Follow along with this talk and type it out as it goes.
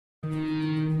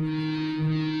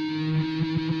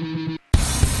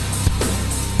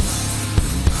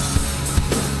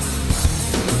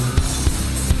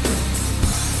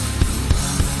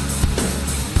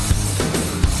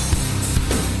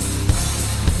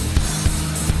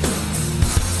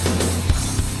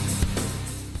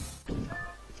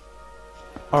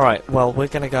Alright, well, we're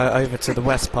going to go over to the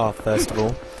west path first of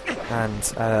all, and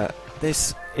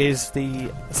this is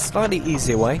the slightly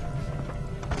easier way,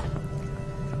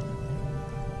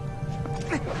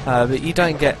 but you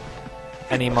don't get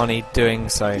any money doing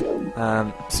so.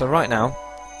 So right now,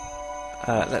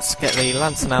 let's get the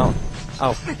lantern out.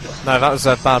 Oh, no, that was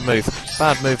a bad move.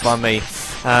 Bad move by me.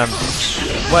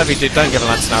 Whatever you do, don't get a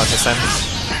lantern out just then.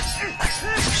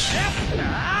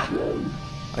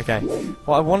 Okay,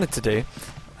 what I wanted to do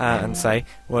and say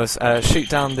was shoot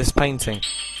down this painting.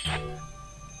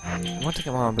 I want to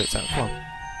get my arm boots out, come on.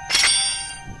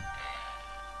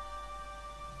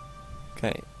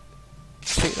 Okay,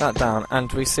 shoot that down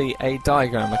and we see a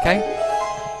diagram, okay?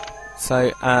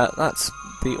 So that's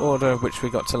the order in which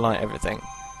we got to light everything.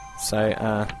 So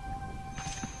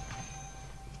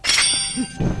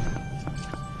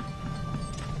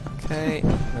okay,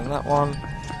 then that one,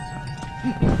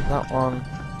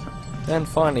 then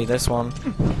finally this one,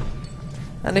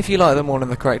 and if you light them all in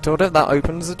the correct order, that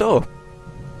opens the door.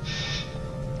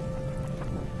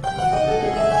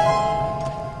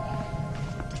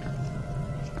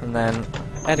 And then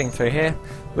heading through here,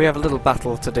 we have a little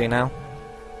battle to do now.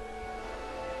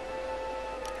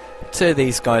 Two of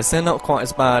these guys, they're not quite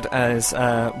as bad as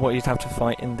what you'd have to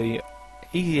fight in the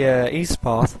east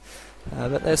path,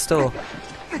 but they're still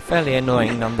fairly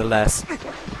annoying nonetheless.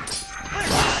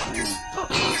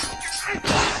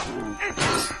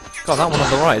 God, that one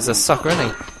on the right is a sucker, isn't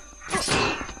he?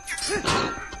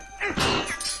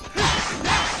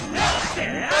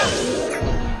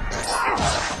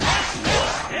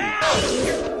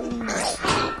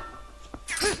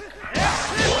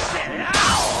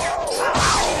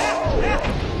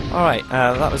 Alright,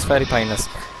 that was fairly painless.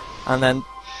 And then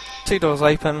two doors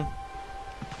open,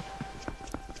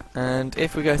 and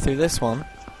if we go through this one,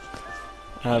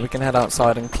 we can head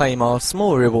outside and claim our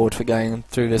small reward for going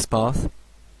through this path.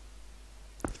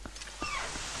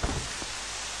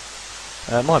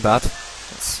 My bad.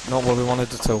 That's not what we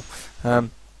wanted at all.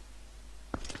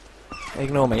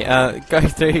 Ignore me. Go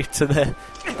through to the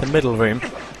middle room,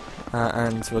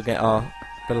 and we'll get our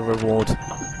little reward.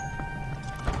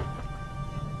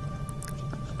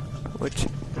 Which,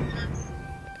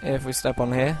 if we step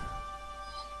on here,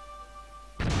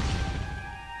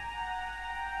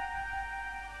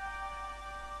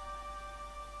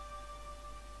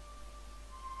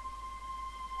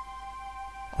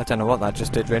 I don't know what that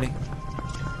just did, really.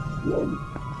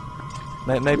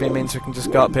 Maybe it means we can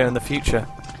just go up here in the future.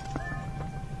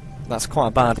 That's quite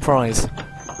a bad prize.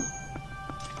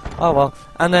 Oh well.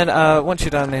 And then once you're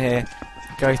down here,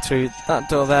 go through that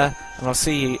door there, and I'll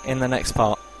see you in the next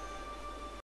part.